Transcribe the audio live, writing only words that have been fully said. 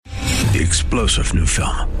The explosive new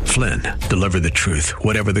film, Flynn, deliver the truth,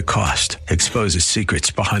 whatever the cost, exposes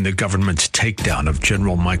secrets behind the government's takedown of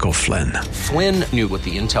General Michael Flynn. Flynn knew what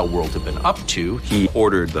the intel world had been up to. He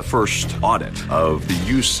ordered the first audit of the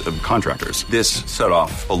use of contractors. This set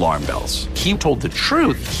off alarm bells. He told the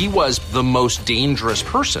truth. He was the most dangerous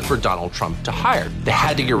person for Donald Trump to hire. They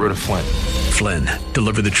had to get rid of Flynn. Flynn,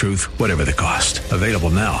 deliver the truth, whatever the cost. Available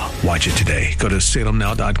now. Watch it today. Go to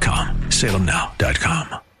salemnow.com.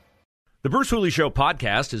 salemnow.com. The Bruce Hooley Show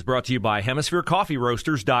podcast is brought to you by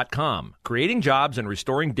HemisphereCoffeeRoasters.com. Creating jobs and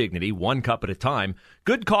restoring dignity one cup at a time.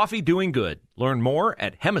 Good coffee doing good. Learn more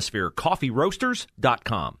at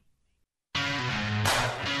HemisphereCoffeeRoasters.com.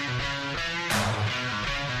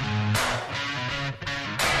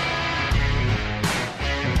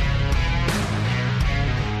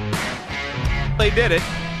 They did it.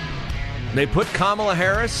 They put Kamala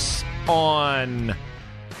Harris on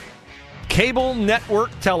cable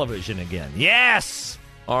network television again. Yes!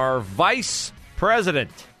 Our vice president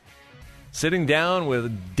sitting down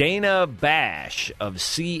with Dana Bash of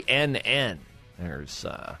CNN. There's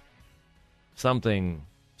something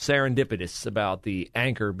serendipitous about the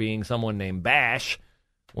anchor being someone named Bash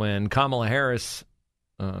when Kamala Harris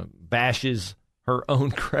bashes her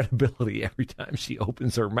own credibility every time she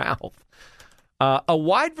opens her mouth. A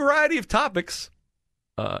wide variety of topics,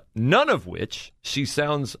 none of which she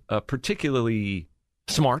sounds particularly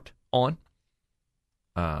smart on.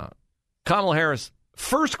 Kamala Harris,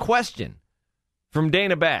 first question from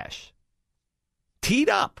Dana Bash, teed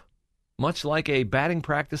up, much like a batting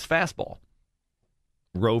practice fastball.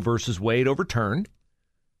 Roe versus Wade overturned.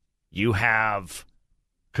 You have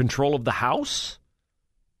control of the House.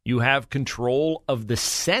 You have control of the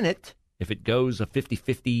Senate if it goes a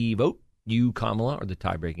 50-50 vote. You, Kamala, are the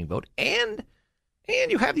tie-breaking vote. And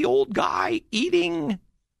you have the old guy eating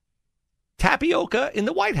tapioca in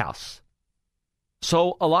the White House.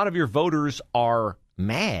 So a lot of your voters are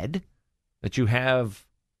mad that you have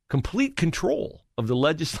complete control of the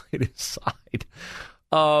legislative side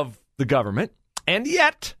of the government. And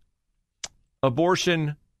yet,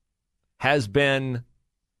 abortion has been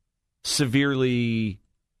severely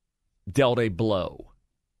dealt a blow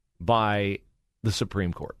by the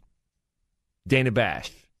Supreme Court. Dana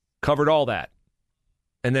Bash covered all that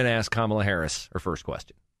and then asked Kamala Harris her first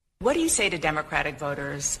question. What do you say to Democratic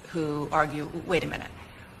voters who argue, wait a minute,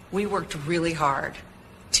 we worked really hard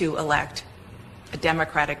to elect a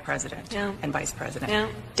Democratic president and vice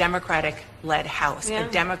president, Democratic-led House, a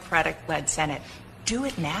Democratic-led Senate. Do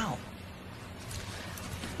it now.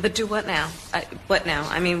 But do what now? What now?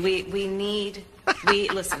 I mean,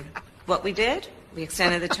 listen, what we did, we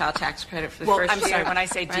extended the child tax credit for the first year. I'm sorry, when I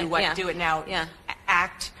say do what, do it now,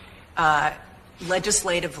 act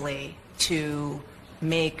legislatively to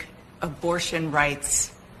make abortion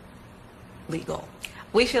rights legal.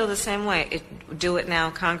 We feel the same way. Do it now.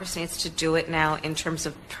 Congress needs to do it now in terms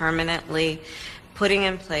of permanently putting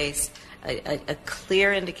in place a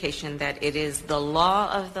clear indication that it is the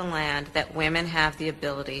law of the land that women have the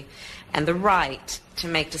ability and the right to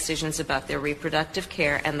make decisions about their reproductive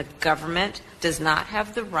care, and the government does not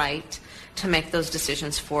have the right to make those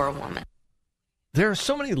decisions for a woman. There are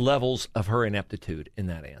so many levels of her ineptitude in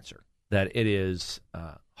that answer that it is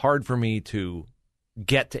hard for me to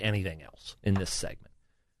get to anything else in this segment.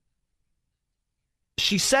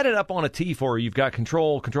 She set it up on a tee for her. You've got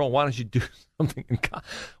control. Why don't you do something?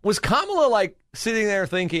 Was Kamala like sitting there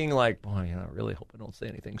thinking like, boy, I really hope I don't say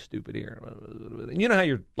anything stupid here. You know how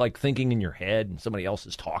you're like thinking in your head and somebody else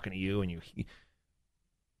is talking to you and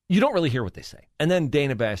you don't really hear what they say. And then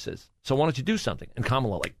Dana Bash says, so why don't you do something? And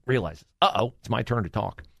Kamala like realizes, it's my turn to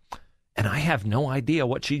talk. And I have no idea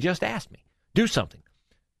what she just asked me. Do something.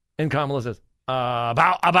 And Kamala says,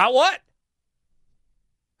 about what?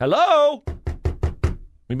 Hello?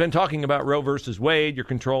 We've been talking about Roe versus Wade, your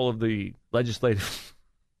control of the legislative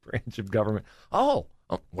branch of government. Well,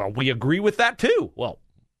 we agree with that too. Well,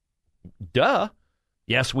 duh.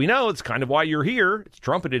 Yes, we know. It's kind of why you're here. It's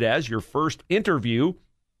trumpeted as your first interview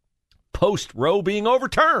post-Roe being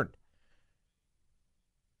overturned.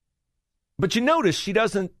 But you notice she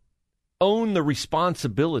doesn't own the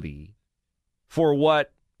responsibility for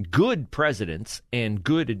what good presidents and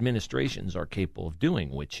good administrations are capable of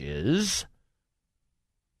doing, which is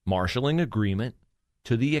marshaling agreement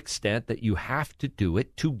to the extent that you have to do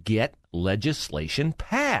it to get legislation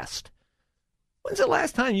passed. When's the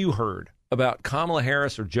last time you heard about Kamala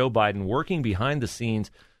Harris or Joe Biden working behind the scenes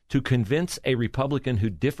to convince a Republican who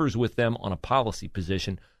differs with them on a policy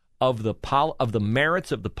position of the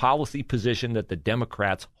merits of the policy position that the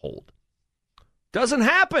Democrats hold? Doesn't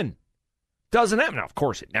happen. Doesn't happen. Now, of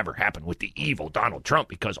course, it never happened with the evil Donald Trump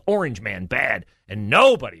because Orange Man bad, and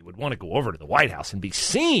nobody would want to go over to the White House and be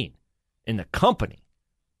seen in the company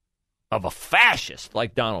of a fascist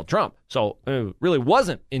like Donald Trump. So it really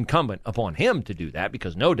wasn't incumbent upon him to do that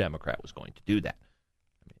because no Democrat was going to do that.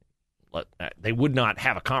 I mean, they would not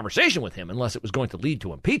have a conversation with him unless it was going to lead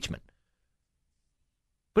to impeachment.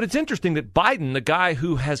 But it's interesting that Biden, the guy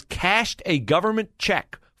who has cashed a government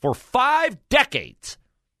check for 5 decades,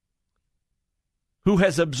 who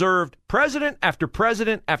has observed president after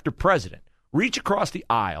president after president reach across the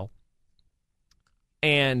aisle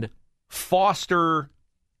and foster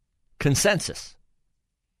consensus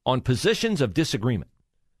on positions of disagreement,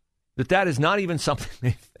 that is not even something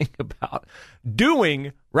they think about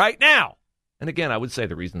doing right now. And again, I would say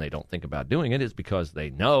the reason they don't think about doing it is because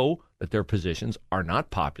they know that their positions are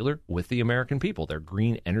not popular with the American people. Their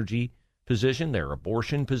green energy position, their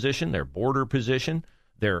abortion position, their border position,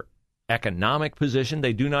 their economic position.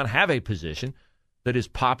 They do not have a position that is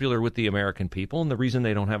popular with the American people. And the reason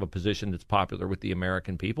they don't have a position that's popular with the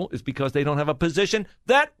American people is because they don't have a position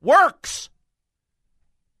that works.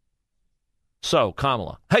 So,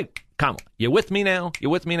 Kamala, hey, Kamala, you with me now?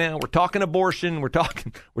 You with me now? We're talking abortion. We're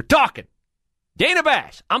talking. Dana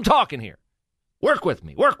Bash, I'm talking here. Work with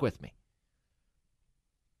me.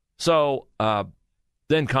 So,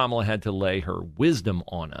 then Kamala had to lay her wisdom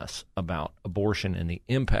on us about abortion and the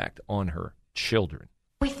impact on her children.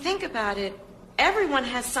 We think about it, everyone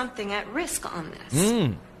has something at risk on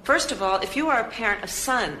this. First of all, if you are a parent of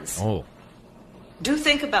sons, do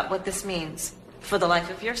think about what this means for the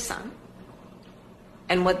life of your son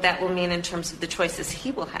and what that will mean in terms of the choices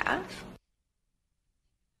he will have.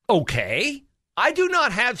 Okay, I do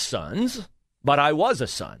not have sons, but I was a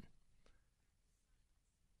son.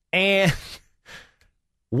 And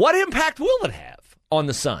what impact will it have on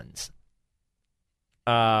the sons?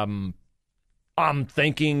 I'm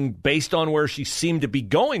thinking, based on where she seemed to be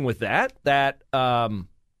going with that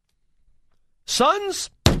sons,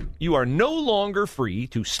 you are no longer free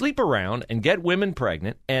to sleep around and get women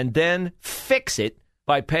pregnant and then fix it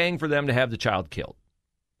by paying for them to have the child killed.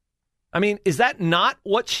 I mean, is that not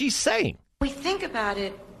what she's saying? We think about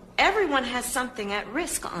it, everyone has something at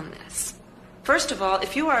risk on this. First of all,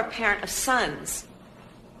 if you are a parent of sons,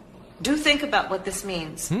 do think about what this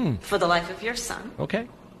means for the life of your son. Okay.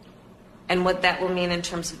 And what that will mean in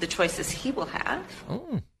terms of the choices he will have.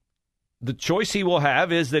 The choice he will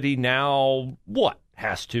have is that he now,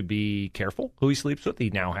 has to be careful who he sleeps with. He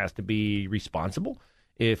now has to be responsible.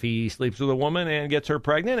 If he sleeps with a woman and gets her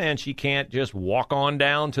pregnant and she can't just walk on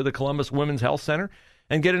down to the Columbus Women's Health Center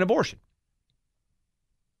and get an abortion.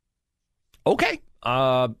 Okay.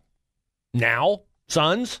 Now,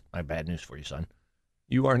 sons, I have bad news for you, son.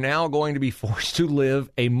 You are now going to be forced to live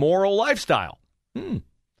a moral lifestyle.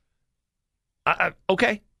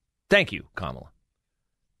 Okay. Thank you, Kamala.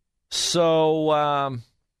 So,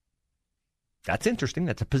 that's interesting.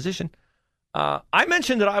 That's a position. I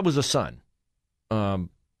mentioned that I was a son.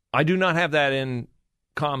 I do not have that in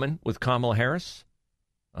common with Kamala Harris,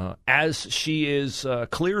 as she is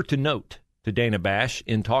clear to note to Dana Bash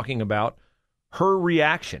in talking about her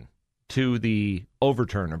reaction to the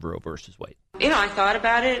overturn of Roe versus Wade. I thought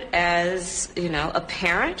about it as, a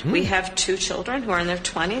parent. We have 2 children who are in their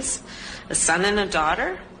 20s, a son and a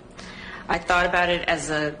daughter. I thought about it as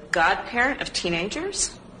a godparent of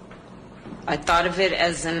teenagers. I thought of it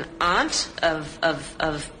as an aunt of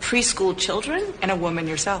preschool children. And a woman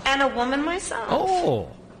yourself. And a woman myself.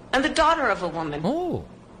 Oh. And the daughter of a woman. Oh.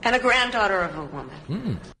 And a granddaughter of a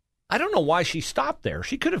woman. I don't know why she stopped there.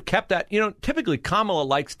 She could have kept that. Typically Kamala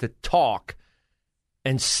likes to talk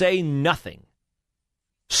and say nothing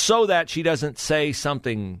so that she doesn't say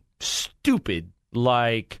something stupid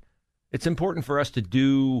like, it's important for us to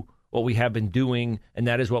do what we have been doing, and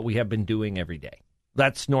that is what we have been doing every day.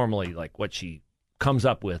 That's normally like what she comes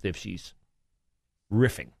up with if she's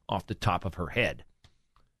riffing off the top of her head.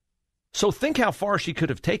 So think how far she could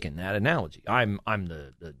have taken that analogy. I'm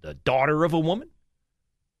the daughter of a woman,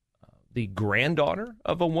 the granddaughter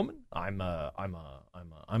of a woman. I'm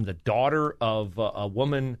the daughter of a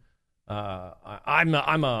woman. I'm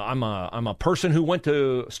a person who went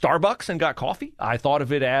to Starbucks and got coffee. I thought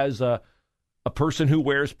of it as a person who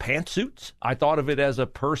wears pantsuits. I thought of it as a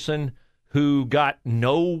person who got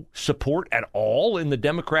no support at all in the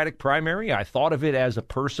Democratic primary. I thought of it as a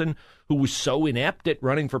person who was so inept at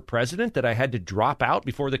running for president that I had to drop out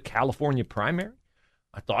before the California primary.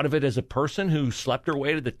 I thought of it as a person who slept her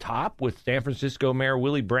way to the top with San Francisco Mayor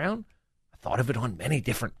Willie Brown. I thought of it on many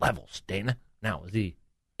different levels, Dana. Now, is the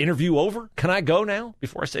interview over? Can I go now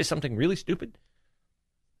before I say something really stupid?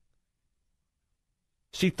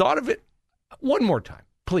 She thought of it One more time,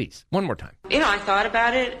 please. One more time. I thought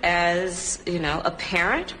about it as, a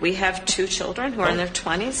parent. We have 2 children who are in their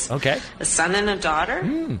 20s. Okay. A son and a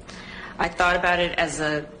daughter. I thought about it as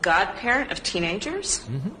a godparent of teenagers.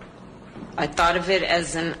 I thought of it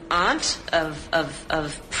as an aunt of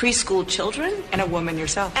preschool children. And a woman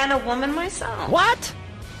yourself. And a woman myself. What?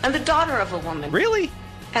 And the daughter of a woman. Really?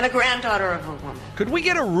 And a granddaughter of a woman. Could we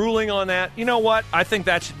get a ruling on that? You know what? I think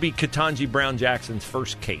that should be Ketanji Brown Jackson's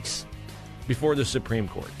first case before the Supreme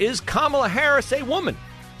Court. Is Kamala Harris a woman?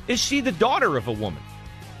 Is she the daughter of a woman?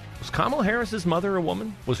 Was Kamala Harris's mother a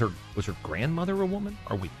woman? Was her grandmother a woman?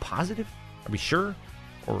 Are we positive? Are we sure?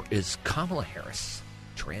 Or is Kamala Harris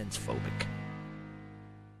transphobic?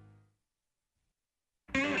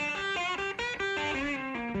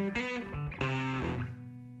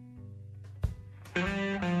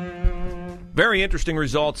 Very interesting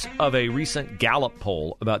results of a recent Gallup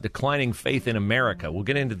poll about declining faith in America. We'll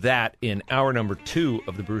get into that in hour number 2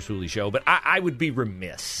 of the Bruce Hooley Show. But I would be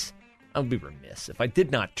remiss. I would be remiss if I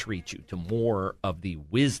did not treat you to more of the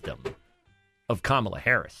wisdom of Kamala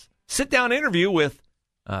Harris. Sit-down interview with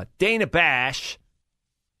Dana Bash,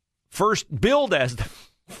 billed as the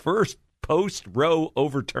first post-Roe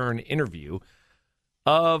overturn interview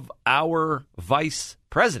of our vice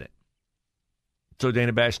president. So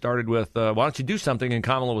Dana Bash started with, why don't you do something? And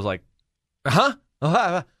Kamala was like,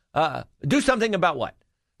 do something about what?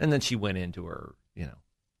 And then she went into her,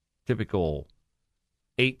 typical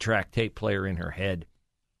 8-track tape player in her head.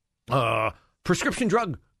 Prescription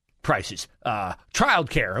drug prices,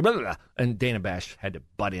 child care, blah, blah, blah. And Dana Bash had to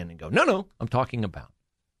butt in and go, no, I'm talking about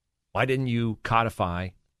why didn't you codify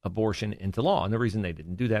abortion into law? And the reason they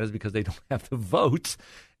didn't do that is because they don't have the votes,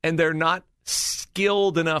 and they're not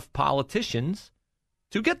skilled enough politicians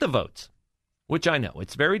to get the votes, which I know.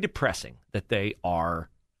 It's very depressing that they are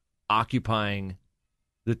occupying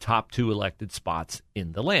the top 2 elected spots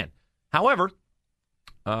in the land. However,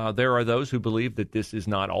 there are those who believe that this is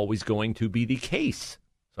not always going to be the case.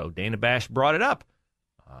 So Dana Bash brought it up.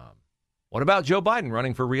 What about Joe Biden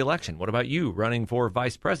running for re-election? What about you running for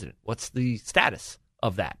vice president? What's the status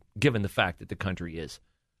of that, given the fact that the country is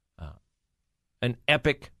an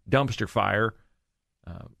epic dumpster fire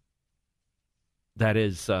that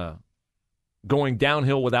is going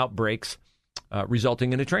downhill without brakes,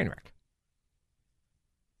 resulting in a train wreck?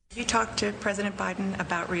 Have you talked to President Biden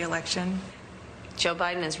about re-election? Joe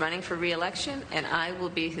Biden is running for re-election, and I will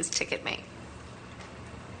be his ticket mate.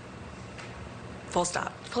 Full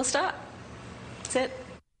stop. Full stop. That's it.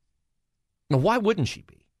 Now, why wouldn't she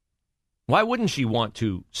be? Why wouldn't she want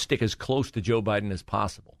to stick as close to Joe Biden as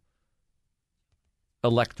possible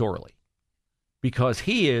electorally? Because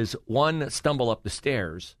he is one stumble up the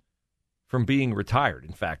stairs from being retired.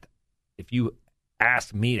 In fact, if you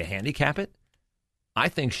ask me to handicap it, I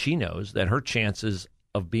think she knows that her chances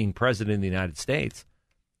of being president of the United States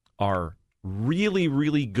are really,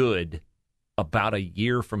 really good about a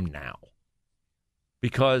year from now.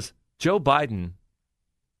 Because Joe Biden,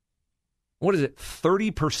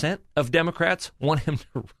 30% of Democrats want him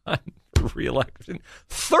to run for re-election?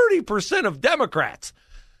 30% of Democrats.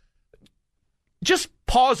 Just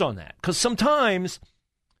pause on that, because sometimes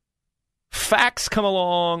facts come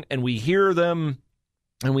along and we hear them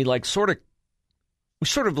and we sort of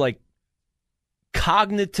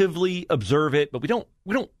cognitively observe it, but we don't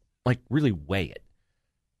really weigh it.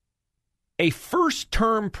 A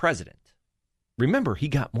first-term president, remember, he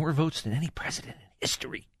got more votes than any president in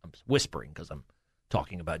history. I'm whispering because I'm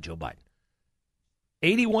talking about Joe Biden.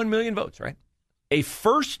 81 million votes, right? A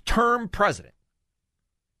first-term president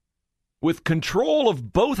with control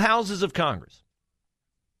of both houses of Congress,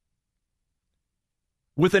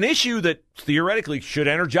 with an issue that theoretically should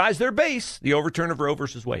energize their base, the overturn of Roe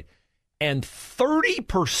versus Wade, and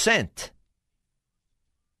 30%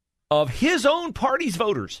 of his own party's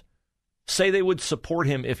voters say they would support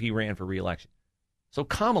him if he ran for re-election. So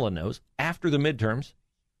Kamala knows after the midterms,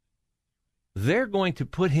 they're going to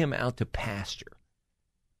put him out to pasture,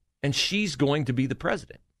 and she's going to be the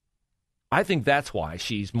president. I think that's why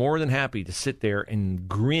she's more than happy to sit there and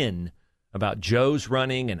grin about Joe's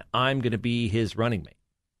running and I'm going to be his running mate.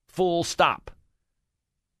 Full stop.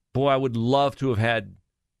 Boy, I would love to have had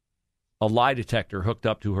a lie detector hooked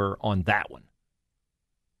up to her on that one.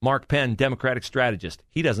 Mark Penn, Democratic strategist.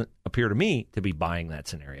 He doesn't appear to me to be buying that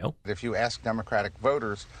scenario. If you ask Democratic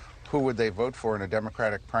voters who would they vote for in a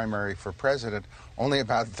Democratic primary for president, only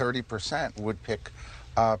about 30% would pick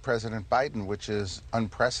President Biden, which is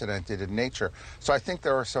unprecedented in nature. So I think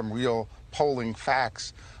there are some real polling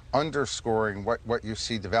facts underscoring what you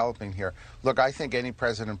see developing here. Look, I think any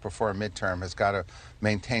president before a midterm has got to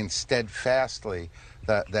maintain steadfastly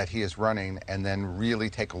that he is running and then really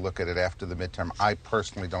take a look at it after the midterm. I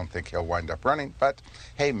personally don't think he'll wind up running, but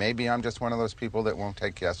hey, maybe I'm just one of those people that won't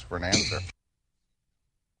take yes for an answer.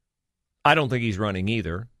 I don't think he's running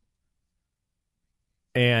either.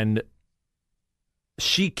 And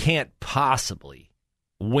she can't possibly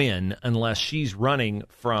win unless she's running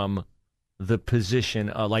from the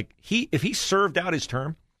position if he served out his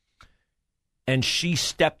term and she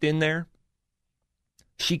stepped in there,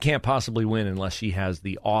 she can't possibly win unless she has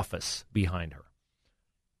the office behind her.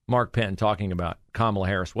 Mark Penn talking about Kamala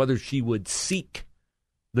Harris, whether she would seek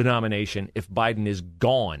the nomination if Biden is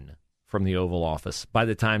gone from the Oval Office by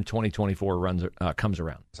the time 2024 comes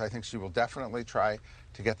around. I think she will definitely try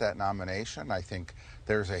to get that nomination. I think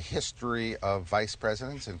there's a history of vice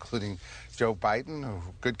presidents, including Joe Biden,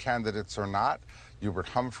 good candidates or not, Hubert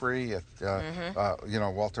Humphrey,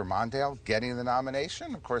 Walter Mondale getting the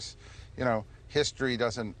nomination. Of course, history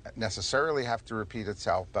doesn't necessarily have to repeat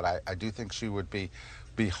itself, but I do think she would be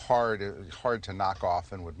hard to knock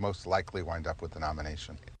off and would most likely wind up with the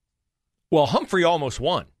nomination. Well, Humphrey almost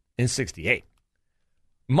won in 1968.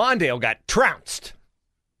 Mondale got trounced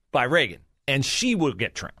by Reagan, and she will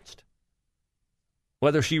get trounced.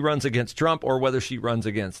 Whether she runs against Trump or whether she runs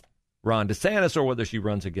against Ron DeSantis or whether she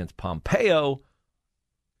runs against Pompeo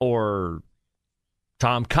or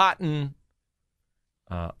Tom Cotton.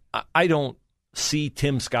 I don't see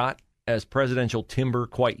Tim Scott as presidential timber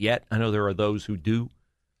quite yet. I know there are those who do.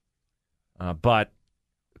 But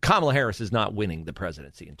Kamala Harris is not winning the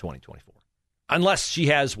presidency in 2024. Unless she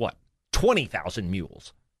has, 20,000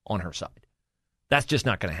 mules on her side. That's just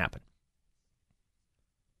not going to happen.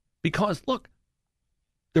 Because, look,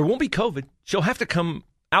 there won't be COVID. She'll have to come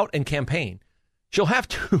out and campaign. She'll have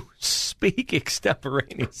to speak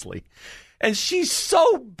extemporaneously. And she's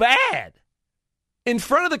so bad in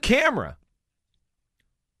front of the camera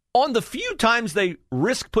on the few times they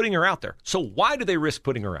risk putting her out there. So why do they risk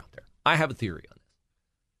putting her out there? I have a theory on this.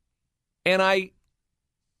 And I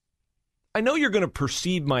know you're going to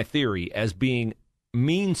perceive my theory as being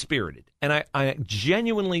mean-spirited. And I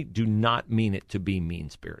genuinely do not mean it to be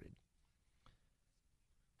mean-spirited.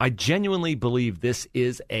 I genuinely believe this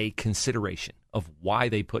is a consideration of why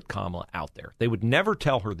they put Kamala out there. They would never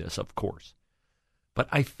tell her this, of course. But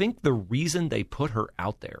I think the reason they put her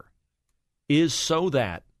out there is so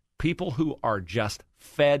that people who are just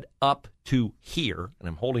fed up to here, and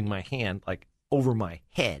I'm holding my hand over my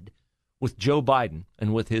head, with Joe Biden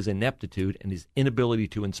and with his ineptitude and his inability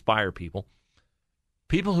to inspire people,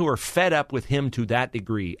 people who are fed up with him to that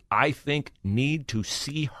degree, I think need to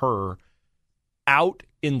see her out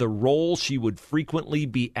in the role she would frequently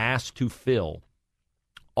be asked to fill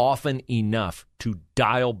often enough to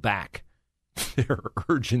dial back their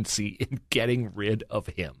urgency in getting rid of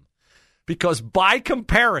him. Because by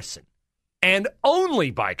comparison, and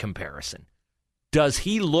only by comparison, does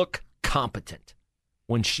he look competent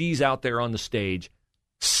when she's out there on the stage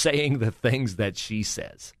saying the things that she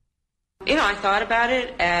says. I thought about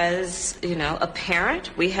it as, a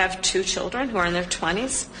parent. We have 2 children who are in their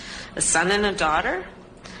 20s, a son and a daughter.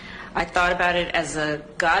 I thought about it as a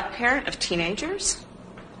godparent of teenagers.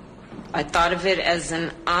 I thought of it as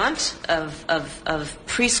an aunt of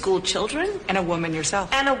preschool children. And a woman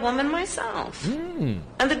yourself. And a woman myself. And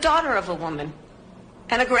the daughter of a woman.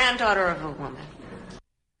 And a granddaughter of a woman.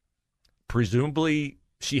 Presumably,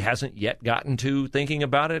 she hasn't yet gotten to thinking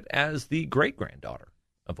about it as the great-granddaughter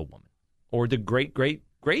of a woman. Or the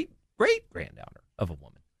great-great-great-great-granddaughter of a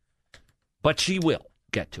woman. But she will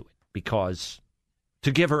get to it, because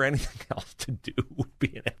to give her anything else to do would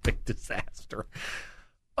be an epic disaster.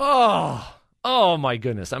 Oh my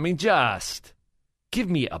goodness. I mean, just give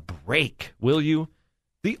me a break, will you?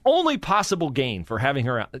 The only possible gain for having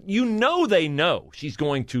her out, they know she's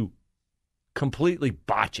going to completely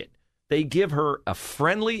botch it. They give her a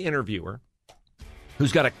friendly interviewer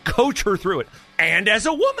who's got to coach her through it. And as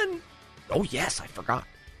a woman, oh yes, I forgot,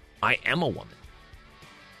 I am a woman.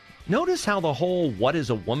 Notice how the whole what is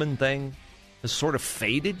a woman thing has sort of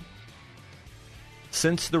faded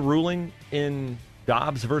since the ruling in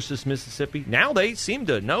Dobbs versus Mississippi. Now they seem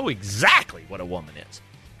to know exactly what a woman is.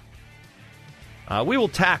 We will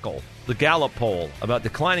tackle the Gallup poll about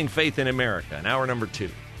declining faith in America in hour number 2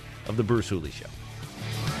 of the Bruce Hooley Show.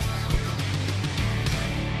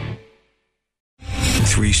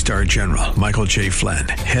 3-star general Michael J. Flynn,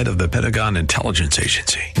 head of the Pentagon Intelligence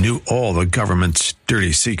Agency, knew all the government's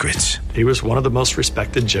dirty secrets. He was one of the most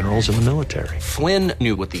respected generals in the military. Flynn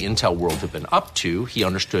knew what the intel world had been up to. He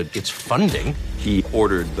understood its funding. He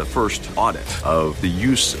ordered the first audit of the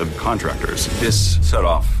use of contractors. This set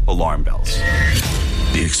off alarm bells.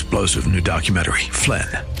 The explosive new documentary, Flynn,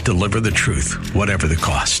 Deliver the Truth, Whatever the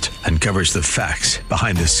Cost, uncovers the facts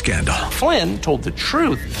behind this scandal. Flynn told the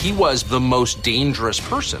truth. He was the most dangerous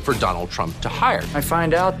person for Donald Trump to hire. I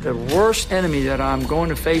find out the worst enemy that I'm going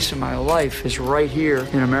to face in my life is right here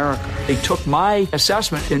in America. They took my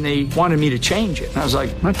assessment and they wanted me to change it. And I was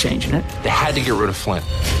like, I'm not changing it. They had to get rid of Flynn.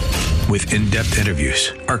 With in-depth interviews,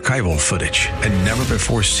 archival footage, and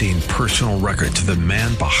never-before-seen personal records of the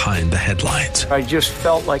man behind the headlines. I just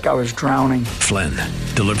felt like I was drowning. Flynn,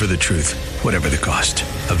 Deliver the Truth, Whatever the Cost.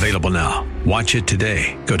 Available now. Watch it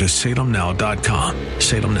today. Go to salemnow.com.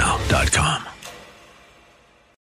 salemnow.com.